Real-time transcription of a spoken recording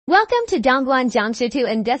Welcome to Dongguan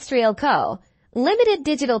Jiangshi Industrial Co. Limited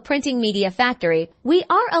Digital Printing Media Factory. We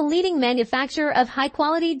are a leading manufacturer of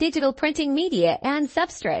high-quality digital printing media and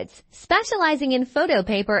substrates, specializing in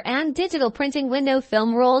photopaper and digital printing window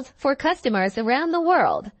film rolls for customers around the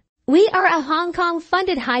world. We are a Hong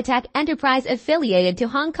Kong-funded high-tech enterprise affiliated to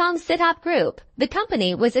Hong Kong Sitop Group. The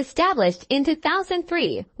company was established in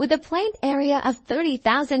 2003 with a planned area of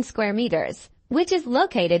 30,000 square meters, which is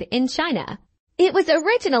located in China. It was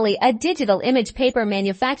originally a digital image paper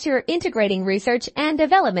manufacturer integrating research and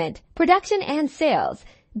development, production and sales.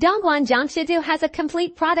 Dongguan Jiangshi has a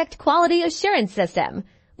complete product quality assurance system,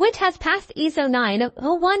 which has passed ISO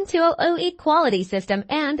 901208 quality system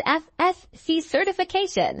and FSC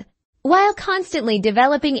certification. While constantly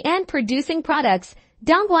developing and producing products,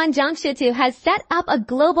 Dongguan Jiangshi has set up a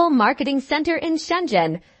global marketing center in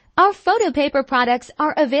Shenzhen. Our photopaper products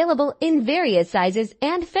are available in various sizes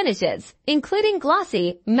and finishes, including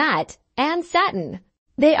glossy, matte, and satin.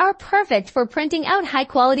 They are perfect for printing out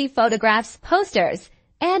high-quality photographs, posters,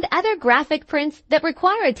 and other graphic prints that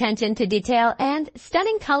require attention to detail and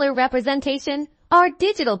stunning color representation. Our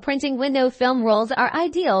digital printing window film rolls are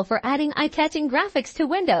ideal for adding eye-catching graphics to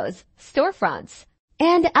windows, storefronts,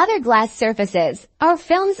 and other glass surfaces. Our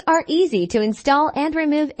films are easy to install and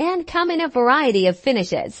remove and come in a variety of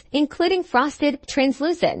finishes, including frosted,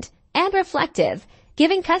 translucent, and reflective,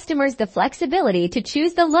 giving customers the flexibility to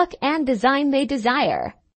choose the look and design they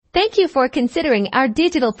desire. Thank you for considering our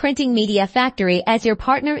digital printing media factory as your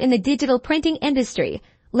partner in the digital printing industry.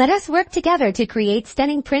 Let us work together to create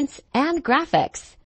stunning prints and graphics.